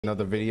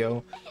Another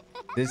video.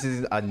 This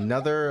is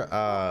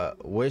another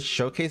wish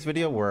showcase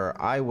video where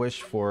I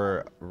wish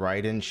for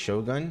Raiden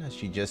Shogun.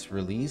 She just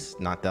released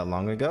not that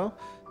long ago,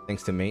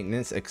 thanks to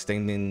maintenance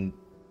extending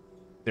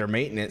their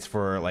maintenance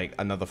for like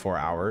another 4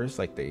 hours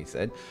like they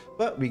said,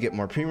 but we get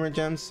more premium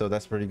gems, so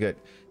that's pretty good.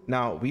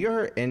 Now we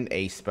are in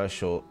a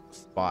special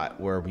spot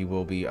where we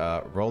will be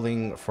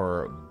rolling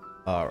for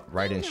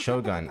Raiden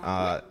Shogun.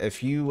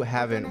 If you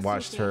haven't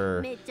watched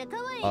her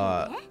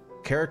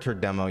character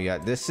demo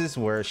yet, this is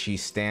where she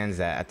stands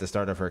at the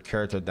start of her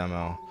character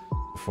demo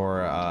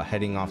before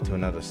heading off to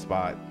another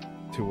spot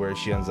to where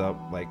she ends up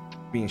like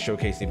being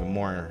showcased even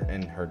more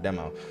in her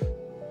demo.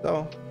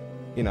 So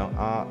you know,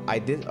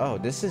 oh,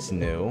 this is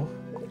new.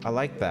 I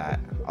like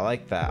that. I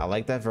like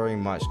that very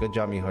much. Good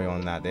job, miHoYo,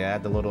 on that. They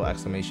add the little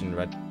exclamation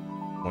red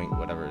point,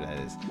 whatever that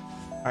is.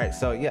 All right,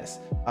 so yes,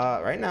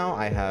 right now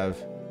I have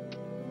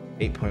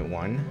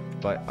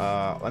 8.1, but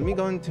let me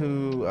go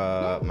into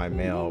my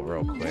mail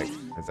real quick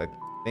because I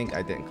think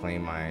I didn't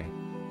claim my,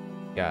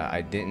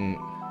 I didn't.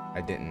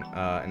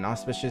 An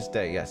auspicious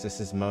day. Yes, this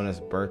is Mona's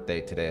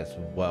birthday today as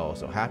well,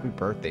 so happy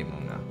birthday,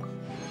 Mona.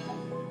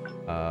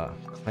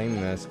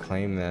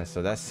 Claim this.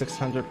 So that's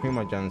 600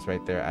 primo gems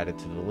right there added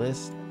to the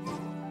list.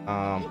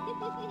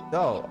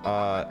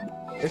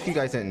 If you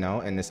guys didn't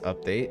know, in this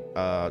update,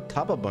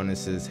 top up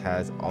bonuses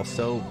has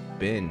also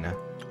been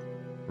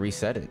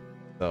resetted,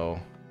 so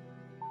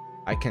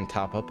I can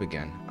top up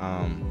again.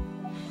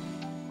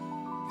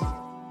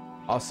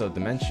 Also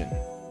dimension,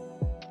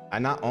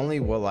 and not only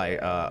will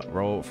I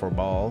roll for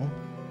Baal,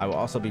 I will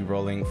also be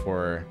rolling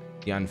for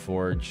the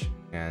Unforged,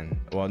 and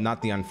well,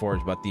 not the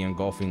Unforged, but the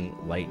Engulfing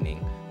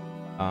Lightning.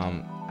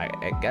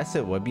 I guess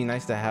it would be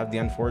nice to have the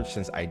Unforged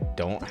since I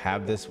don't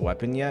have this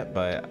weapon yet,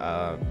 but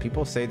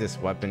people say this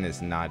weapon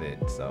is not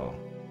it, so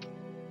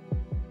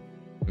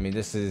I mean,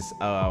 this is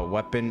a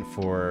weapon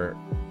for,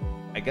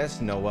 I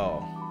guess,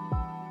 Noel,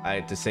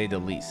 to say the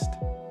least,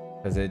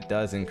 because it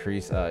does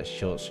increase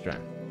shield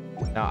strength.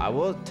 Now I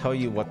will tell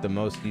you what the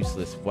most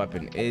useless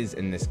weapon is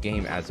in this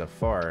game as of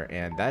far,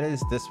 and that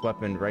is this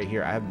weapon right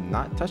here. I have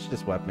not touched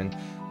this weapon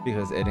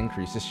because it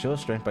increases shield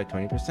strength by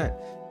 20%.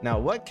 Now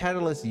what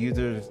catalyst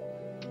users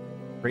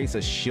creates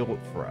a shield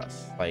for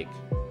us? Like,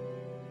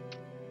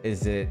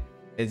 is it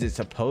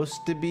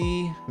supposed to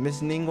be Miss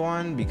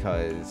Ningguang?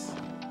 Because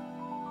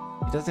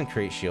he doesn't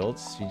create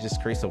shields, he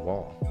just creates a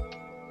wall.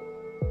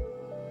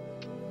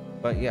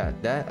 But yeah,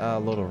 that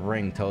little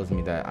ring tells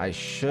me that I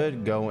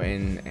should go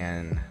in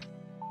and,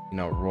 you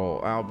know,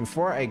 roll.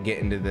 Before I get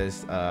into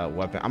this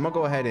weapon, I'm gonna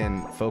go ahead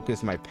and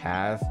focus my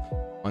path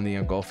on the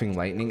Engulfing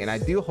Lightning, and I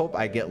do hope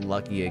I get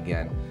lucky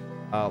again.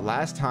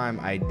 Last time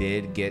I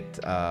did get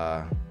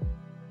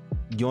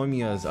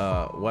Yoimiya's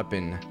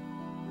weapon,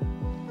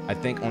 I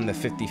think on the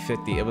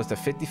 50-50. It was the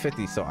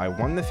 50-50, so I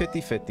won the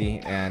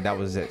 50-50, and that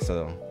was it.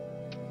 So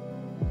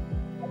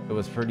it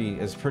was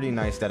pretty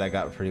nice that I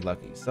got pretty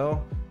lucky.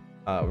 So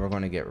we're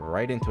going to get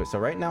right into it. So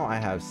right now I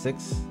have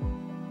six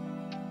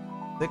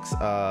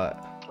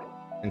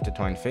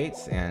intertwined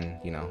fates and,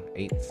 you know,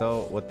 8.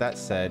 So with that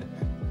said,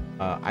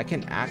 I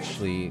can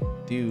actually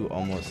do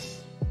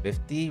almost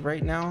 50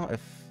 right now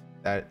if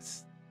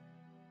that's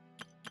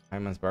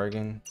Hyman's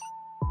bargain.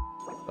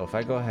 So if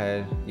I go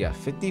ahead, yeah,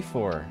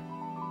 54,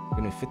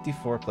 gonna be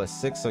 54 plus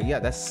 6, so yeah,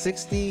 that's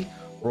 60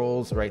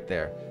 rolls right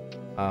there.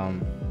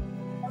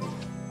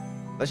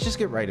 Let's just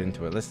get right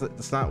into it.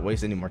 Let's not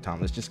waste any more time.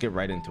 Let's just get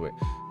right into it.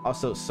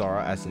 Also,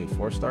 Sara as a new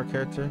 4-star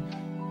character,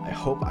 I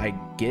hope I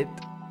get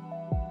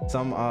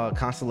some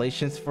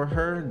constellations for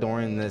her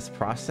during this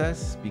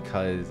process,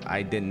 because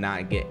I did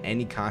not get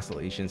any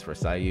constellations for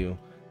Sayu.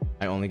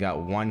 I only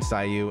got 1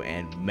 Sayu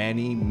and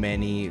many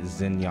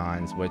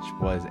Xinyans, which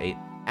was a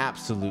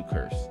absolute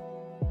curse.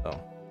 So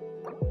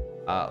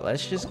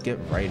let's just get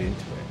right into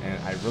it, and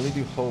I really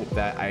do hope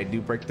that I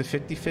do break the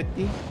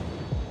 50-50.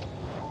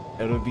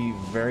 It would be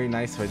very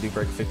nice if I do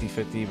break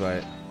 50-50,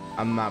 but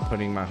I'm not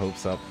putting my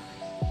hopes up.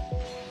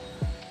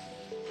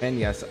 And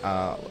yes,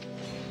 I'm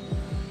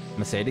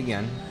gonna say it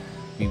again,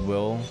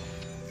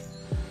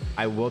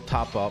 I will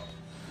top up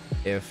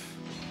if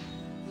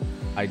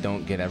I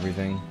don't get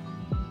everything.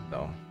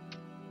 So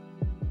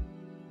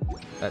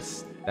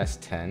that's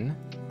 10.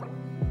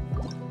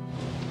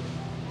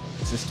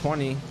 This is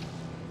 20.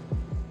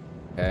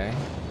 Okay.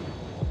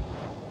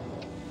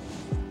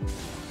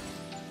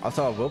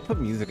 Also, I will put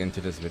music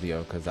into this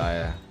video because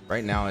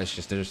right now it's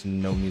just there's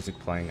no music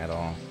playing at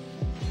all.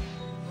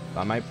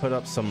 I might put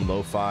up some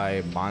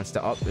lo-fi monster.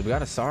 Oh, we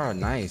got a Sara.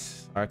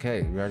 Nice.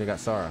 Okay, we already got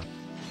Sara.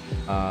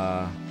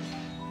 Yeah,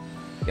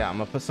 I'm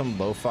gonna put some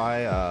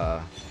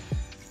lo-fi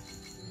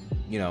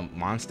you know,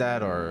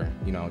 Mondstadt, or,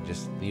 you know,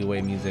 just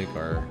Liyue music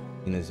or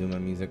Inazuma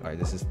music. All right,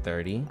 this is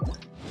 30.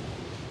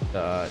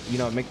 You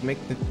know, make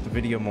the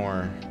video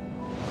more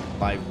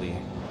lively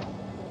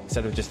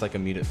instead of just like a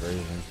muted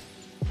version.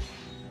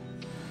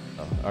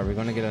 So, are we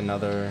gonna get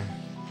another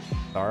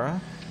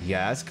Sara?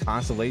 Yes,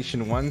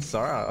 Constellation 1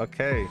 Sara.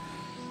 Okay,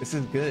 this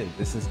is good.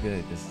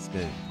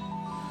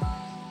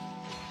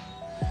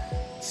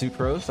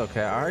 Sucrose.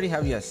 Okay, I already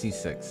have you at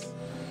C6.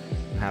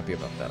 I'm happy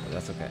about that, but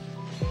that's okay.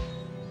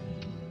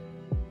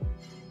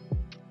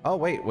 Oh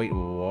wait, what?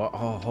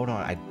 Oh, hold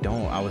on.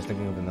 I was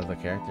thinking of another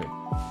character.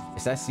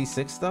 Is that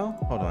C6 though?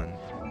 Hold on.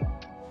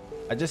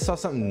 I just saw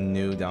something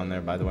new down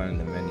there, by the way, in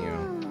the menu.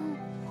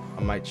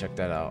 I might check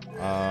that out.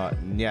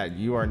 Yeah,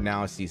 you are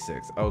now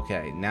C6.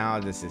 Okay, now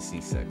this is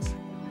C6.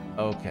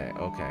 Okay.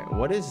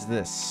 What is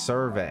this?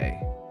 Survey.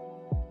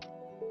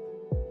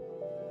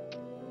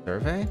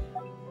 Survey?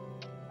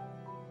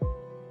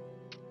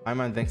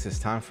 Paimon thinks it's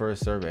time for a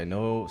survey.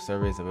 No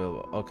surveys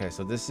available. Okay,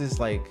 so this is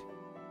like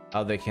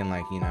how they can,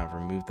 like, you know,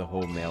 remove the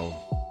whole mail,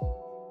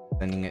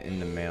 sending it in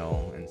the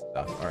mail and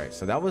stuff. All right,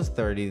 so that was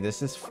 30.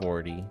 This is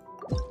 40.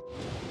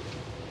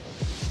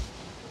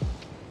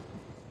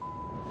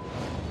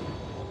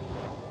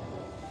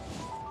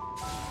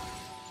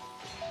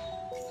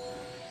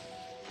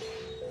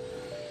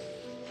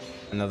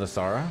 Another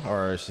Sarah,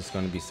 or it's just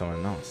going to be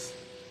someone else?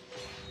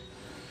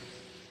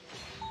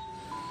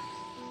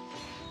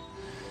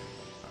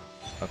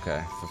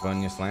 Okay,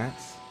 Favonius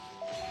Lance.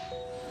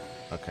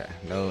 Okay,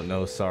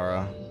 no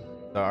Sarah.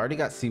 So I already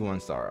got C1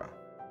 Sarah.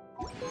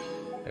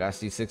 I got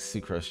C6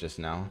 Sucrose just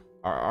now.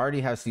 I already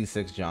have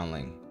C6 John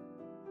Ling.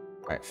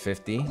 All right,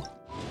 50.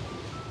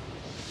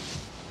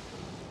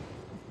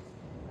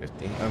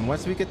 50. And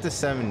once we get to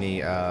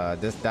 70,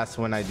 that's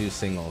when I do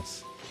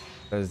singles,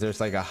 because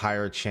there's like a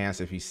higher chance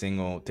if you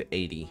single to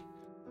 80.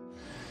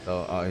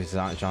 So it's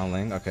not John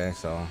Ling. Okay,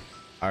 so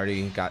I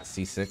already got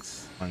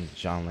C6 on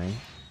John Ling.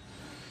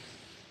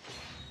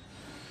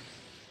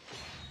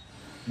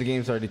 The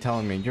game's already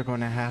telling me you're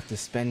gonna have to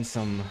spend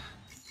some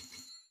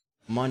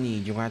money.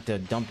 You're gonna have to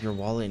dump your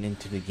wallet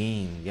into the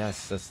game.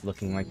 Yes, that's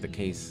looking like the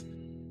case.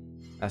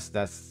 That's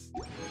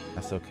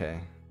okay.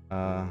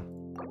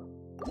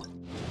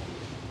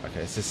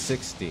 Okay, it's a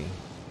 60.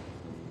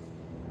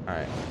 All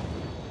right.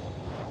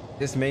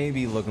 This may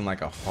be looking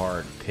like a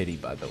hard pity,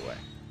 by the way.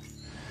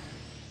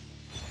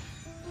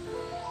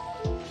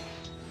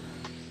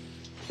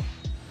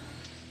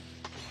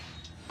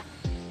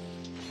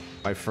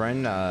 My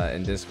friend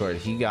in Discord,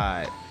 he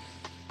got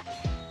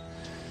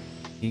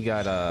 2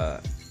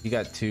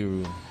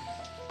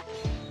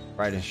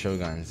 Raiden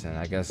Shoguns, and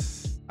I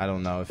guess, I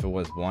don't know if it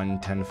was one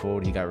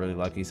tenfold. He got really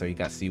lucky, so he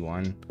got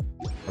C1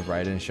 of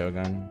Raiden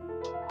Shogun.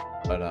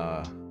 But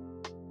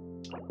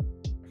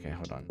okay,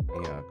 hold on. Let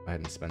me go ahead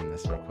and spend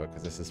this real quick,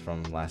 because this is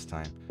from last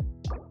time.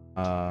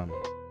 So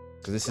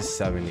this is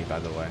 70, by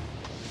the way.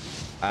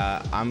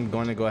 I'm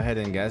going to go ahead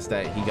and guess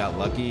that he got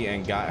lucky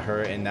and got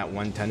her in that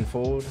one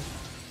tenfold,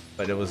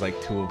 but it was like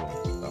 2 of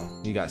them.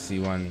 So he got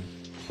C1,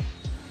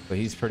 so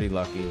he's pretty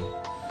lucky.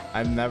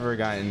 I've never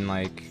gotten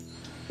like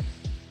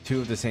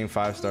 2 of the same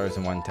 5 stars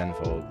in one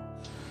tenfold.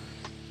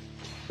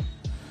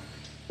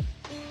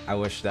 I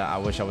wish I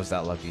was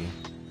that lucky.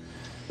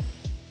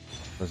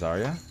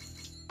 Rosaria?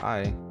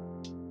 Hi.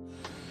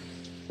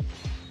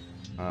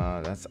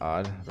 That's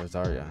odd.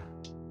 Rosaria.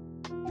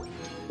 I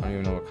don't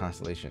even know what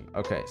constellation.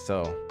 Okay,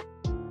 so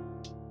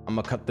I'm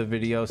gonna cut the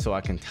video so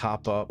I can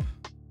top up.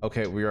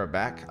 Okay, we are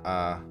back.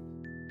 I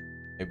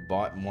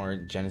bought more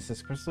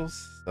Genesis crystals,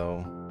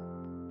 so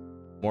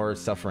more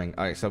suffering.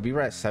 All right, so we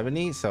were at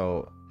 70.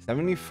 So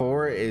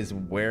 74 is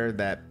where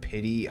that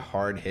pity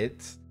hard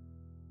hits.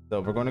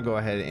 So we're going to go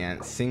ahead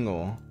and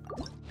single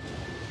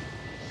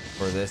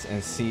for this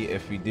and see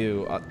if we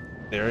do.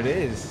 There it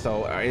is.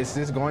 So is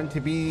this going to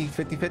be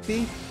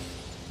 50-50?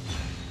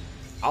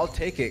 I'll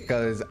take it,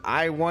 because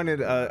I wanted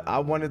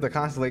the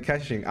constellate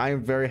catching. I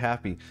am very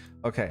happy.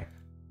 Okay,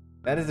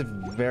 that is a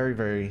very,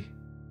 very,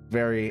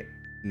 very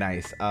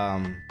nice.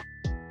 I'm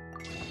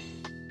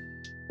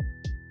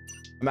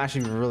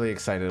actually really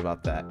excited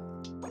about that.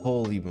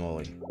 Holy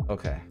moly.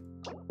 Okay.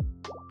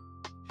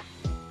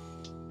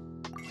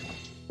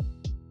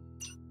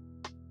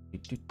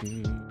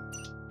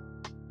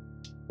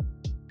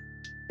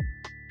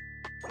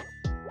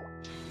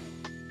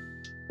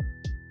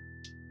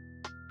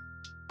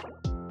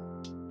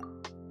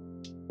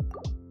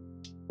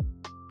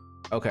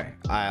 Okay,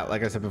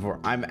 like I said before,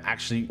 I'm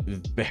actually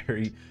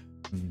very,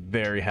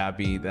 very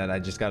happy that I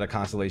just got a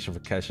constellation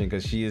for Keshin,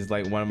 because she is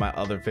like one of my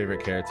other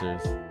favorite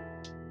characters.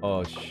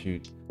 Oh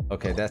shoot.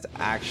 Okay, that's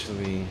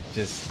actually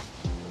just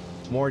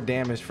more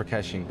damage for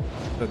Keshin.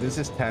 So this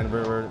is 10.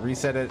 We're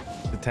reset it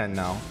to 10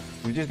 now.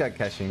 We just got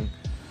Keshin.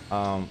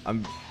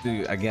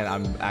 Dude, again,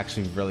 I'm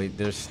actually really,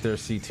 there's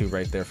C2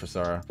 right there for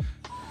Sara.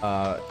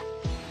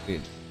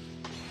 Dude,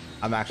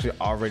 I'm actually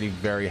already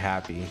very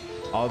happy.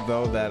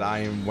 Although that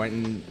I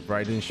went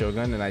right in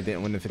Shogun and I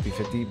didn't win the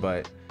 50-50,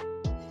 but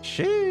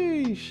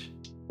sheesh.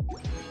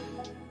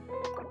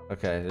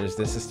 Okay,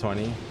 this is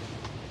 20.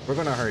 We're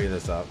gonna hurry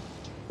this up.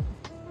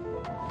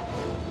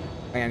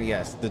 And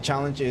yes, the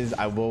challenge is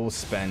I will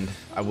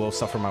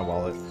suffer my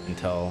wallet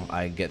until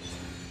I get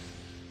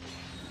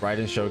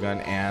Raiden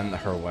Shogun and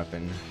her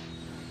weapon.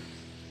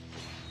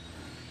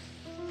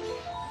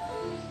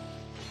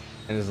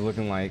 And it's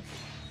looking like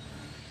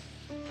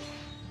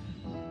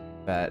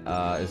that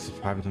it's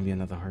probably gonna be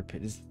another hard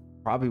pit. This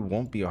probably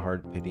won't be a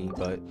hard pity,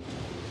 but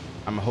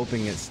I'm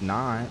hoping it's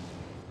not.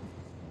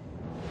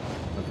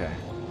 Okay.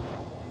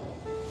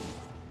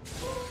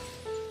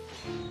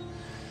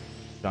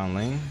 John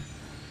Lane.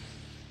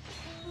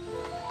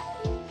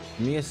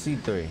 Give me a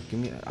C3. Give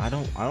me. I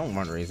don't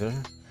want Razor.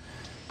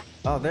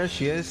 Oh, there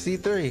she is.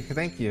 C3.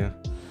 Thank you.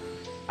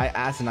 I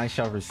ask and I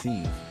shall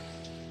receive.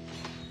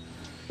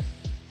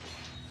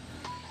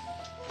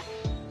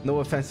 No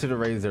offense to the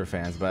Razor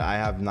fans, but I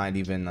have not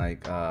even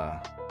like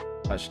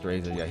touched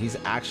Razor yet. He's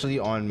actually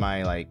on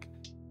my like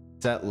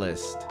set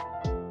list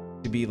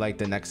to be like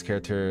the next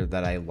character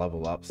that I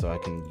level up so I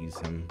can use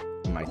him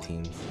in my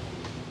teams.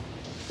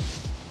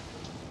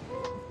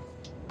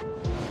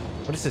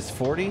 What is this,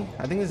 40?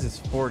 I think this is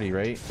 40,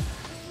 right?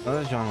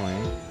 Another John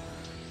Lane.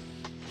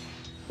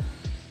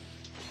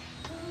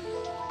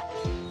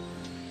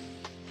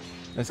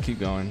 Let's keep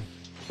going.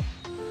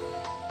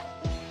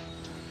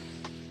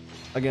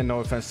 Again,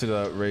 no offense to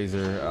the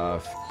Razor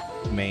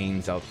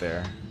mains out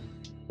there.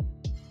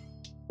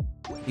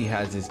 He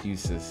has his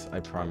uses, I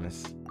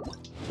promise.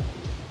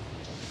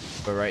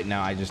 But right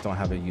now, I just don't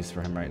have a use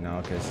for him right now.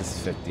 Okay, this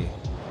is 50.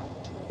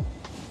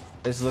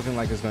 It's looking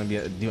like it's gonna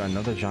be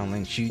another John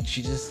Lane. She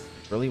just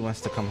really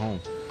wants to come home.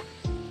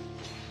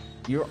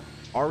 You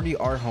already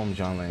are home,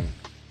 John Lane,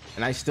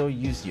 and I still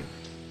use you.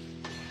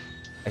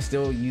 I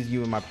still use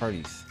you in my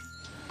parties,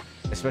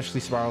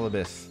 especially Spiral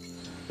Abyss.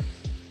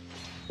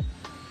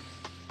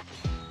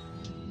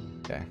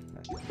 Okay,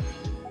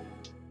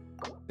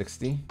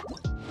 60.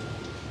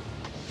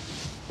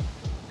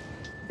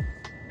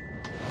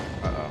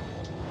 Uh-oh.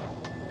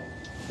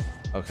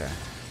 Okay,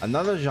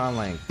 another John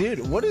Lane.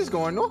 Dude, what is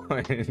going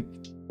on?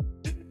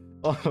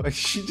 Oh,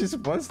 she just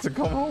wants to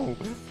come home.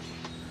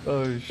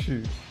 Oh,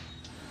 shoot.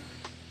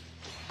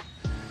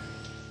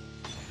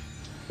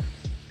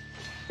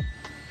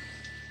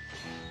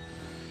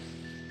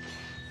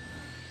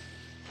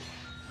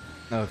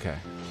 Okay.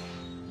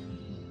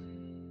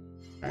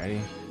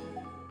 Alrighty.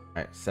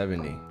 Alright,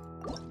 70.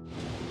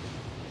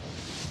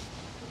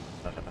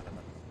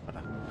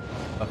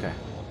 Okay.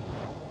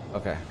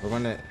 Okay, we're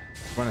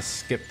gonna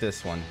skip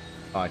this one.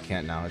 Oh, I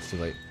can't now. It's too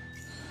late.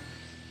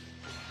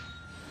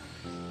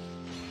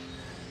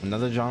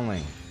 Another John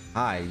Lane.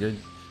 Hi, you're...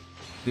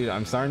 Dude,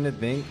 I'm starting to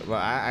think... Well,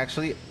 I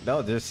actually...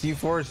 No, there's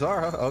C4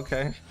 Zara.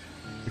 Okay.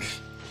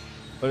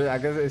 But I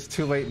guess it's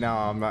too late now.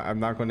 I'm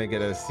not going to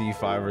get a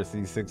C5 or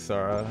C6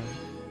 Zara.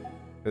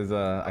 Because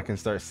I can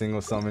start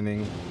single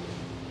summoning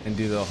and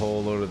do the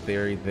whole load of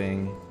theory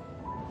thing.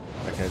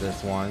 Okay,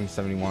 there's one.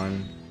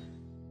 71.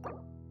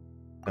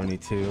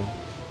 72.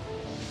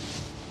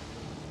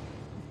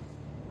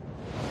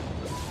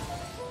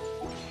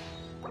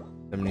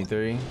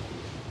 73.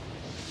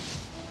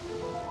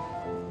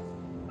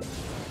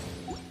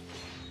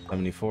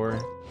 74.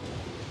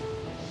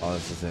 Oh,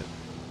 this is it.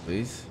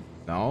 Please?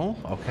 No?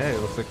 Okay, it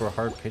looks like we're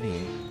hard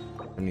pitying.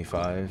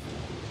 75.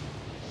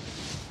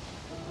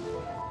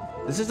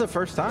 This is the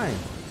first time.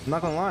 I'm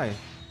not gonna lie.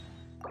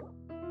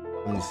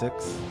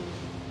 76.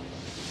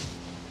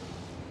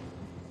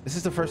 This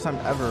is the first time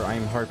ever I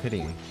am hard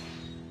pitying.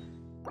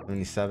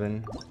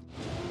 77.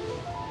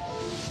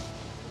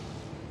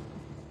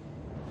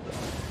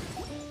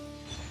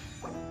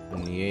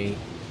 78.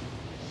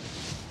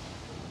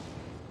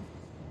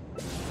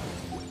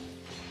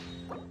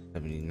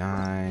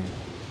 79.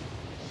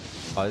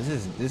 Oh,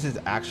 this is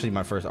actually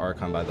my first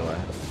Archon, by the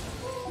way.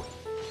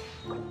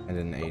 And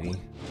then 80.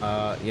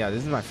 Yeah,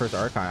 this is my first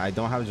Archon. I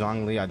don't have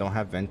Zhongli, I don't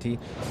have Venti.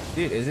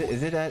 Dude, is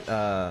it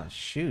at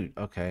shoot,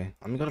 okay.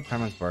 Let me go to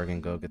Paramount's Bargain,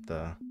 go get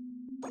the...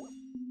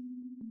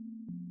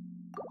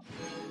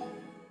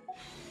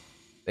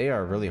 They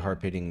are really hard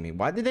pitting me.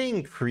 Why did they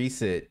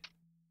increase it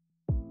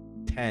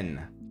 10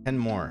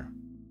 more?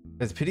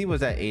 Because pity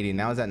was at 80,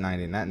 now it's at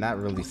 90. That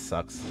really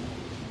sucks.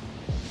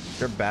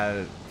 You're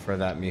bad for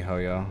that,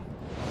 miHoYo.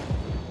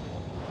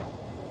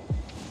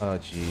 Oh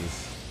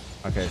jeez.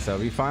 Okay, so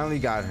we finally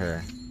got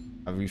her.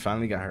 We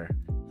finally got her.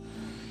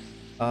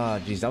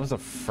 Oh jeez, that was the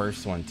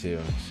first one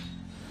too.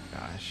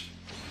 Gosh.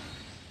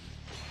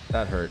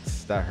 That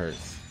hurts. That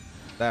hurts.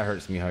 That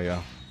hurts, miHoYo.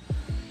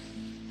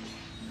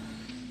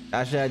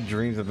 Actually, I had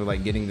dreams of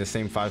like getting the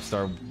same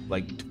 5-star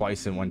like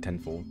twice in one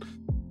tenfold.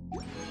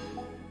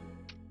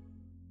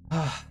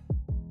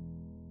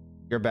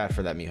 You're bad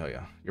for that,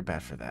 miHoYo. You're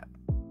bad for that.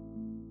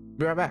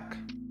 We are back.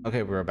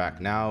 Okay, we're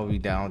back. Now we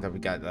down that we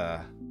got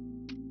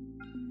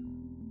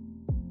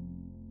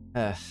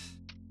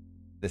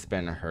this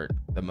banner hurt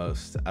the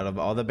most. Out of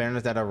all the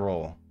banners that I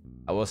roll,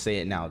 I will say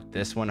it now,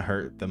 this one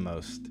hurt the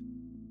most.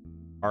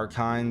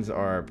 Archons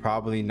are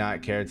probably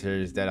not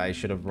characters that I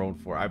should have rolled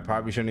for. I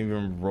probably shouldn't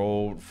even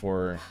rolled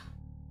for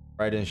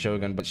Raiden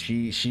Shogun, but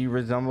she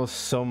resembles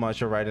so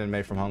much a Raiden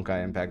Mei from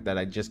Honkai Impact that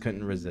I just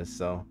couldn't resist.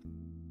 So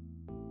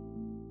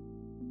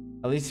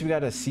at least we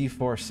got a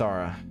C4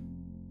 Sara.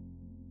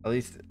 At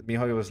least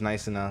miHoYo was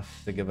nice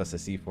enough to give us a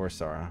C4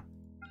 Sara.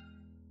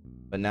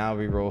 But now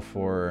we roll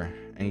for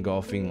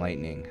Engulfing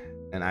Lightning,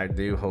 and I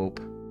do hope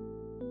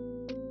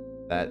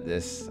that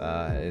this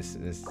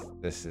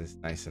is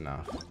nice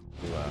enough to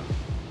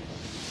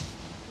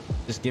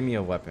just give me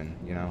a weapon,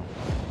 you know.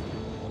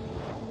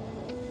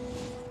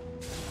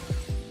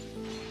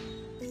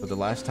 But the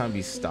last time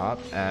we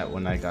stopped at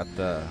when I got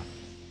the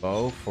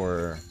bow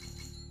for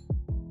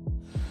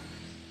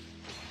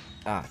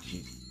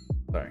jeez,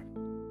 sorry,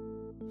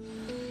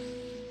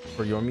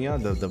 for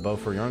Yormia. The bow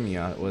for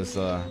Yormia was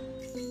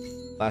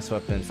last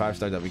weapon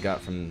 5-star that we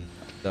got from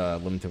the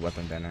limited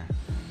weapon banner.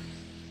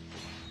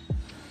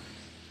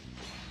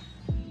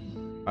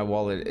 My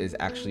wallet is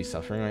actually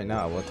suffering right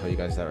now. I will tell you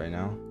guys that right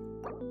now.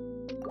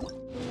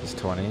 It's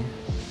 20.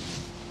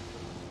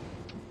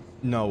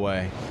 No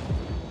way.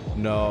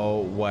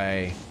 No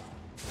way.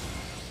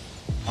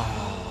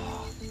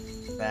 Oh,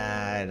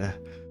 bad.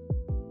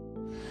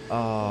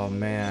 Oh,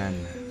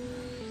 man.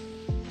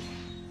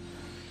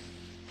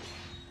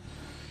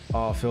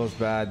 Oh, feels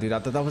bad, dude. I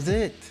thought that was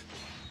it.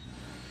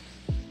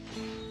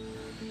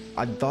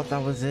 I thought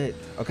that was it.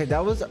 Okay,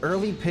 that was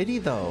early pity,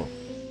 though.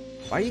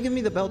 Why are you giving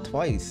me the belt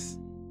twice?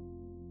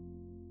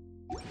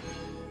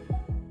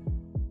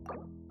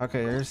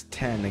 Okay, there's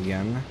 10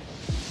 again.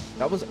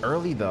 That was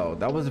early, though.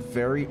 That was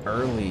very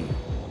early.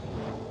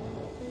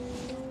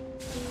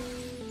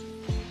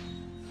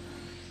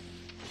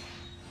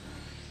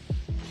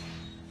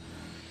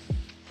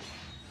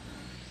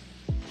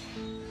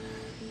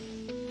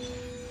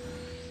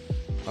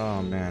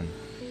 Oh, man.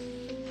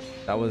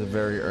 That was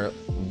very early.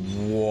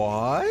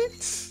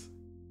 What?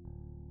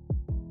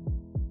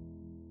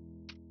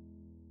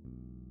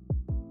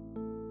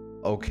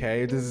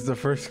 Okay, this is the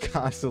first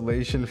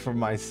constellation for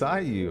my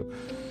miHoYo.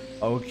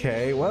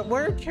 Okay, what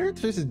are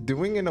characters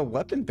doing in a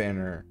weapon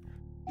banner?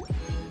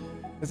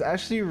 It's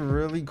actually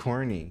really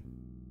corny.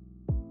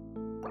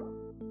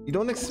 You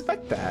don't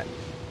expect that,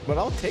 but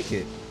I'll take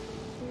it.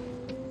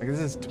 Like, this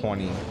is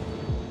 20.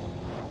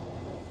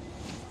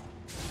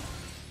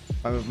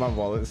 My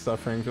wallet's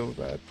suffering, feels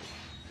bad.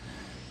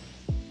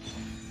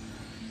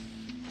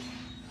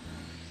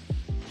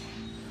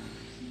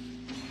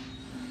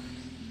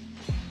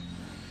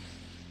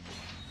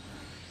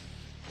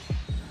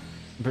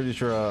 I'm pretty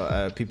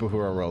sure people who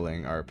are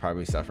rolling are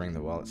probably suffering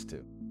the wallets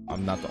too.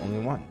 I'm not the only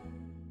one.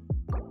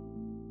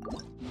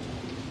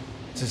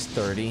 This is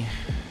 30.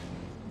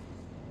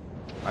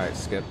 Alright,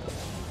 skip.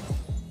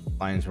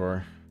 Lion's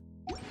Roar.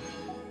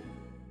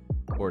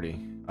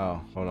 40.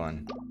 Oh, hold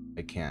on.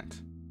 I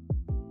can't.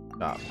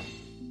 Stop.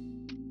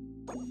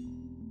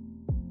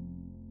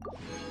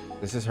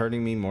 This is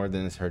hurting me more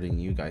than it's hurting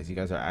you guys. You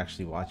guys are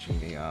actually watching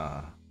me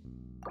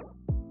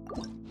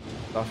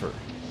suffer.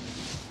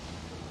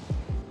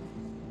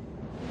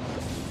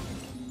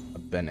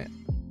 Bennett.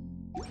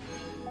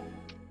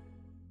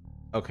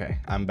 Okay,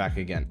 I'm back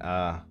again.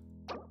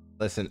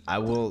 Listen, I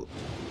will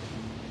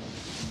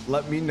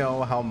let me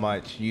know how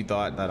much you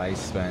thought that I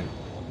spent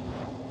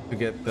to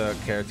get the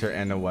character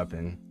and a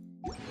weapon.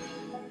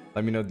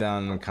 Let me know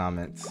down in the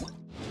comments.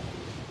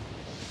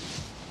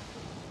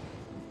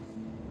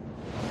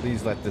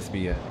 Please let this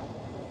be it.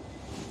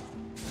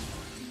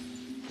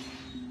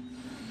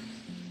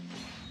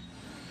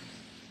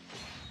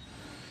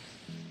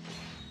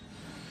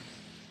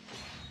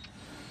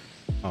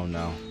 Oh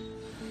no,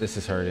 this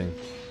is hurting.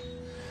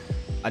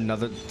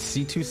 Another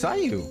C2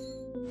 miHoYo.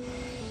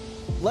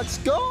 Let's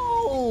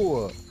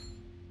go.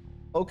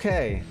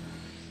 Okay,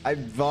 I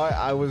thought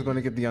I was going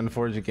to get the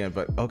Unforged again,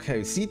 but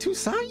okay, C2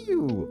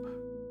 miHoYo.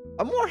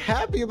 I'm more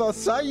happy about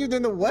miHoYo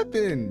than the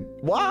weapon.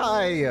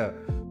 Why?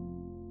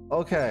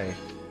 Okay,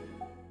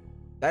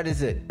 that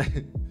is it.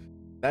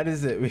 That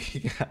is it.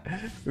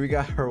 We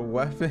got her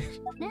weapon.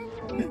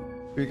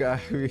 we got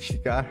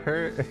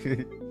her.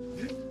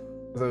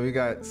 So we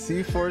got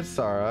C4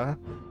 Sarah,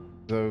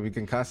 so we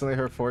can constantly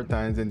her 4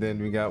 times, and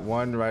then we got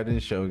 1 Raiden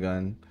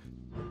Shogun.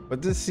 What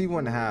does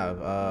C1 have?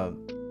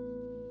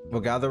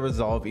 Will gather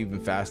resolve even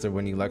faster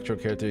when electro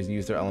characters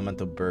use their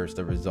elemental burst.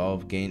 The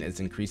resolve gain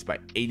is increased by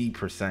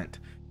 80%.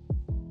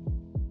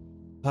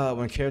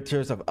 When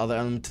characters of other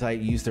elemental type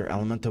use their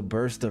elemental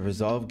burst, the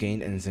resolve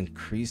gain is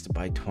increased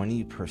by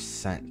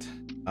 20%.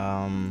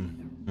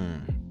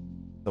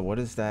 So what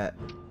is that?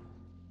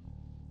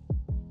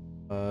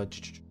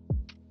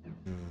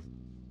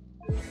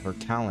 For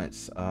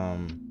talents, oh,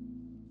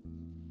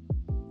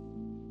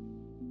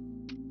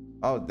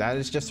 that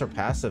is just her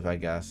passive, I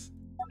guess.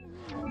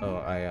 Oh,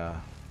 I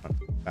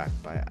went back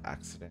by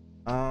accident.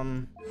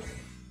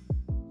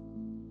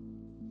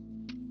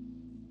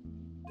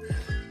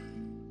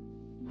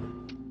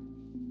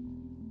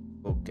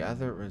 Will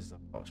gather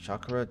result.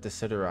 Chakra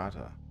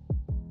Desiderata.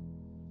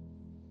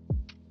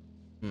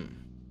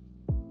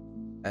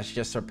 That's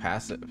just her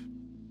passive.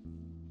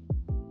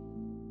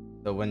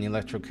 So when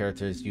electro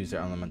characters use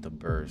their elemental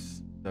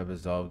burst, the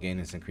resolve gain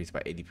is increased by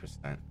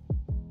 80%.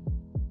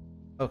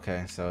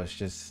 Okay, so it's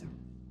just,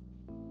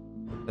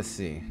 let's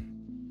see.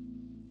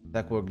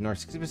 That will ignore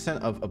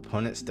 60% of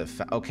opponents'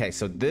 defense. Okay,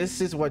 so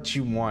this is what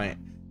you want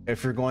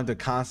if you're going to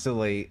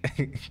constellate.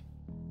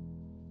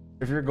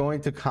 If you're going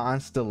to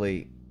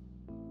constellate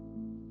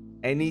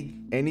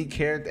any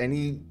character,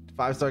 any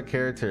 5-star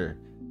character,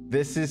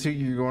 this is who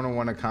you're going to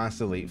want to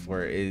constellate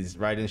for, is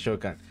Raiden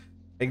Shogun.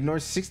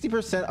 Ignores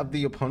 60% of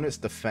the opponent's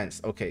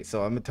defense. Okay,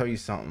 so I'm gonna tell you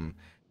something.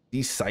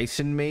 These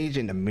Sison Mage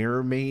and the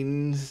Mirror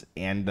Maidens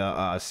and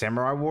the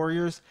Samurai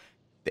Warriors,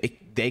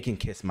 they can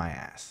kiss my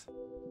ass.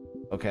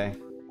 Okay.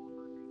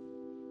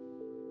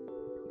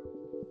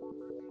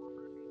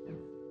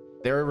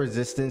 Their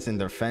resistance and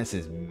defense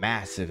is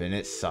massive and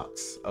it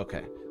sucks.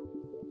 Okay.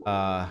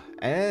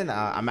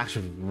 I'm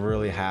actually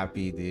really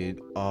happy,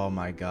 dude. Oh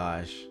my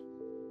gosh.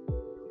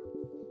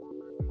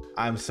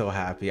 I'm so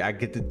happy. I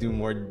get to do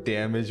more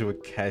damage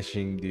with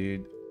caching,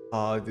 dude.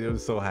 Oh, dude, I'm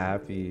so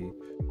happy.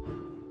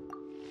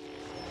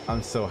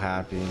 I'm so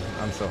happy.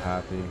 I'm so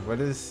happy. What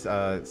is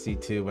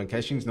C2? When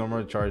caching's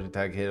normal charge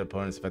attack hit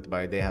opponents affected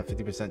by it, they have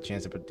 50%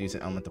 chance to produce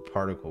an elemental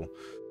particle.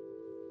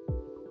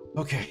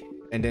 Okay.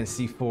 And then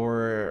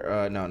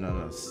C4,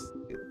 no.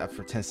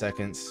 For 10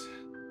 seconds,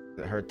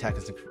 her attack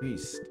is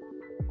increased.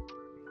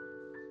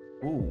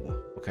 Ooh,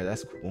 okay,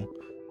 that's cool.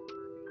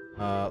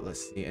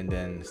 Let's see, and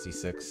then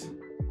C6.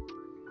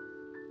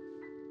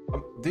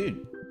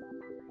 Dude,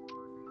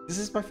 this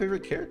is my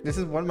favorite character. This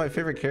is one of my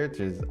favorite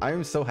characters. I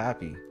am so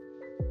happy.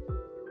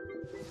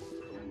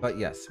 But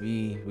yes,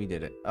 we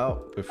did it.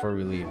 Oh, before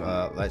we leave,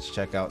 let's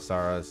check out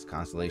Sarah's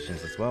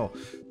constellations as well.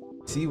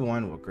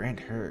 C1 will grant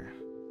her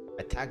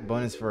attack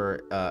bonus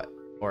for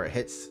or it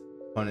hits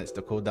opponents.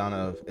 The cooldown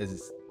of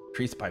is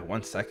increased by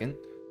 1 second.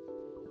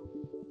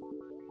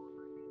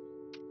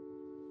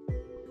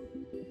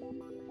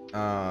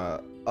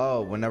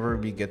 Oh, whenever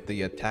we get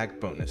the attack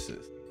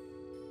bonuses.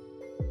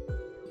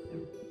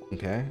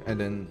 Okay, and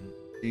then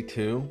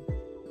D2,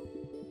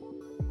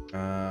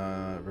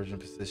 original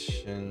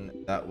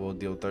position, that will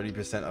deal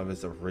 30% of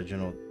its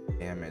original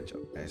damage.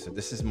 Okay, so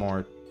this is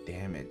more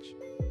damage.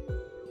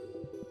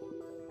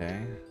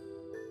 Okay,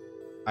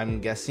 I'm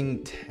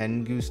guessing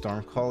Tengu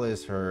Stormcall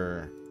is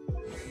her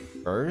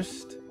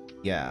first.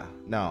 Yeah,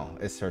 no,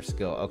 it's her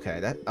skill.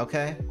 Okay,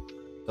 okay.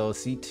 So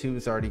C2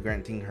 is already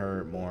granting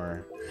her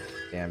more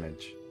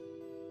damage.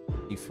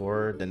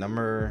 D4, the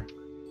number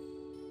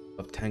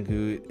of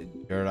Tengu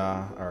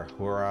Jura or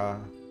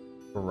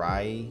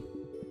Hurai.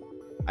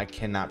 I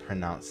cannot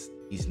pronounce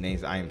these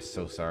names. I am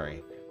so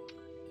sorry.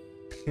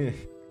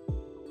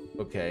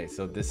 Okay,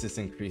 so this is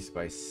increased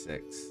by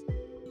 6.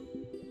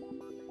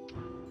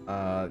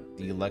 The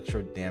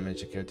electro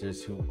damage of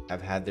characters who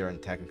have had their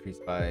attack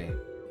increased by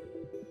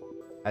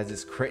has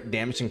its crit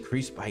damage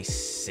increased by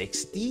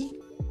 60.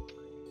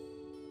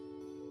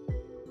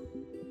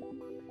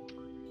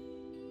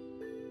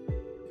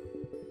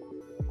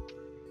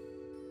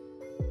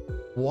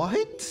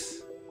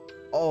 What?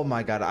 Oh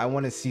my god, I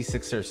want to see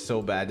C6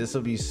 so bad. This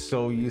will be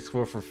so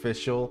useful for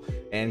official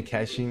and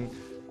caching.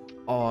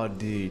 Oh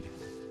dude.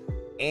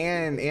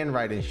 And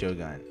Raiden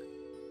Shogun.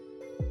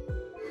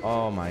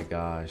 Oh my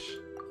gosh.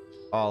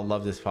 Oh, I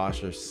love this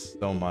posture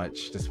so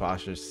much. This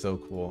posture is so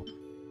cool.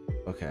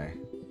 Okay.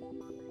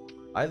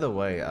 Either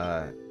way,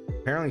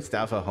 apparently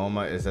Staff of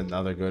Homa is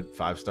another good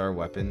 5-star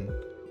weapon.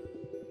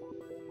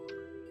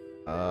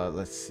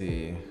 Let's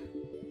see.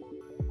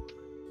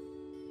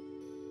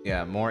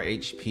 Yeah, more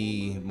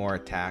HP, more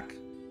attack.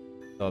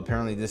 So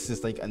apparently this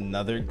is like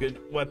another good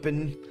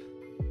weapon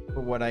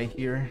for what I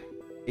hear.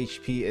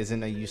 HP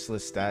isn't a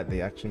useless stat.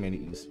 They actually made it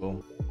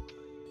useful.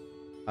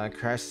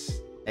 Crash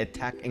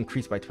attack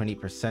increased by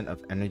 20%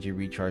 of energy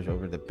recharge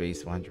over the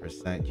base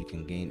 100%. You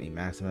can gain a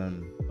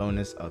maximum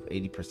bonus of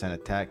 80%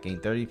 attack. Gain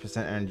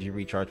 30% energy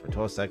recharge for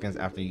 12 seconds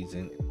after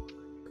using it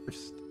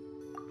first.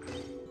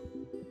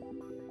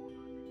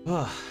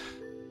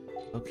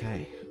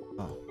 Okay.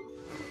 Oh.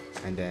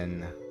 And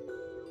then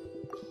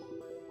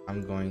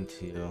I'm going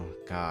to,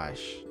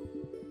 gosh,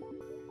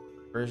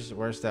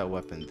 where's that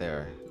weapon?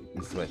 There, you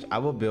can switch. I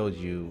will build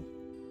you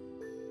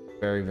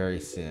very, very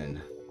soon.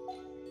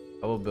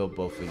 I will build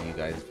both of you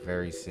guys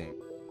very soon.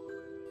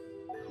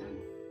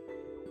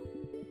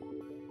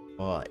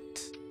 But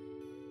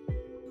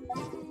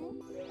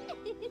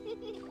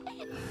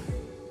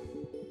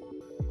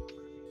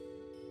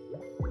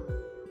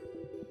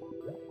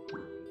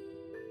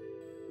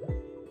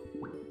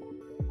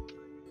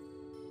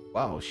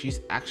wow,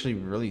 she's actually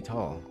really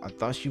tall. I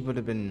thought she would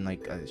have been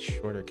like a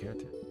shorter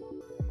character.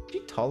 Is she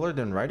taller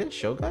than Raiden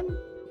Shogun?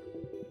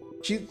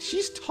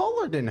 She's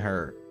taller than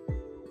her.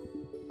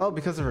 Oh,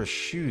 because of her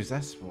shoes,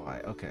 that's why.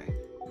 Okay.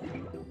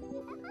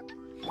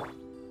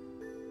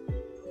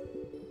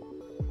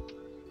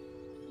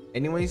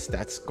 Anyways,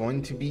 that's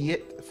going to be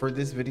it for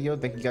this video.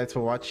 Thank you guys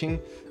for watching.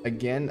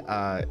 Again,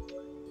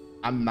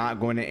 I'm not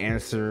going to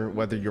answer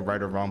whether you're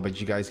right or wrong, but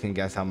you guys can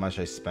guess how much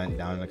I spent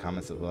down in the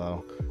comments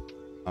below.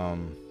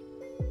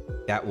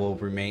 That will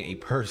remain a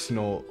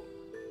personal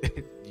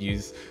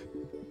use,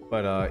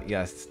 but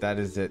yes, that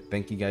is it.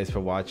 Thank you guys for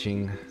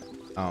watching.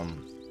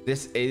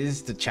 This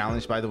is the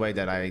challenge, by the way,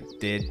 that I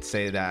did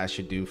say that I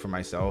should do for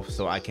myself,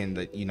 so I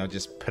can, you know,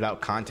 just put out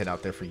content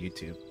out there for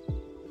YouTube.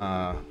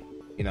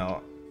 You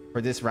know,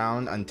 for this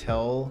round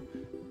until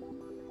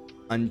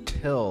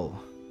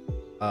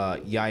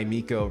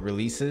Yaimiko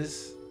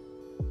releases,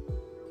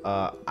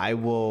 I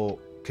will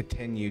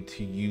continue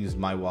to use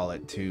my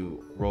wallet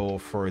to roll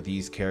for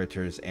these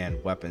characters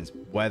and weapons,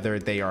 whether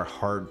they are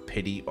hard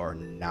pity or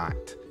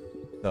not.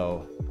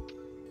 So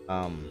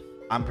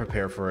I'm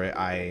prepared for it.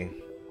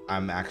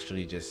 I'm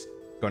actually just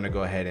going to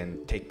go ahead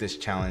and take this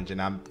challenge,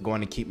 and I'm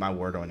going to keep my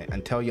word on it.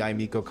 Until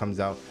Yaimiko comes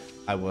out,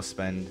 I will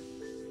spend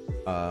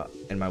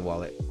in my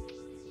wallet.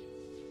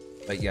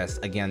 But yes,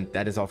 again,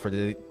 that is all for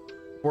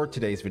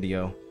today's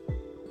video.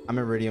 I'm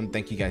Iridium.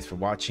 Thank you guys for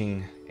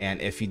watching,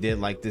 and if you did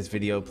like this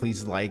video,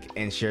 please like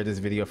and share this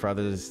video for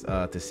others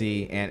to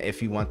see. And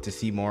if you want to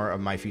see more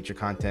of my future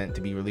content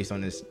to be released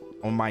on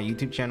my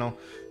YouTube channel,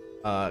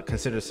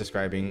 consider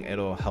subscribing.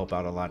 It'll help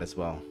out a lot as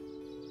well.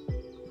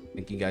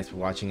 Thank you guys for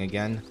watching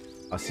again.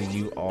 I will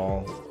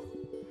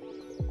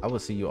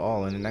see you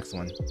all in the next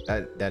one.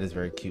 That is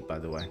very cute, by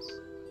the way.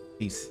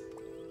 Peace.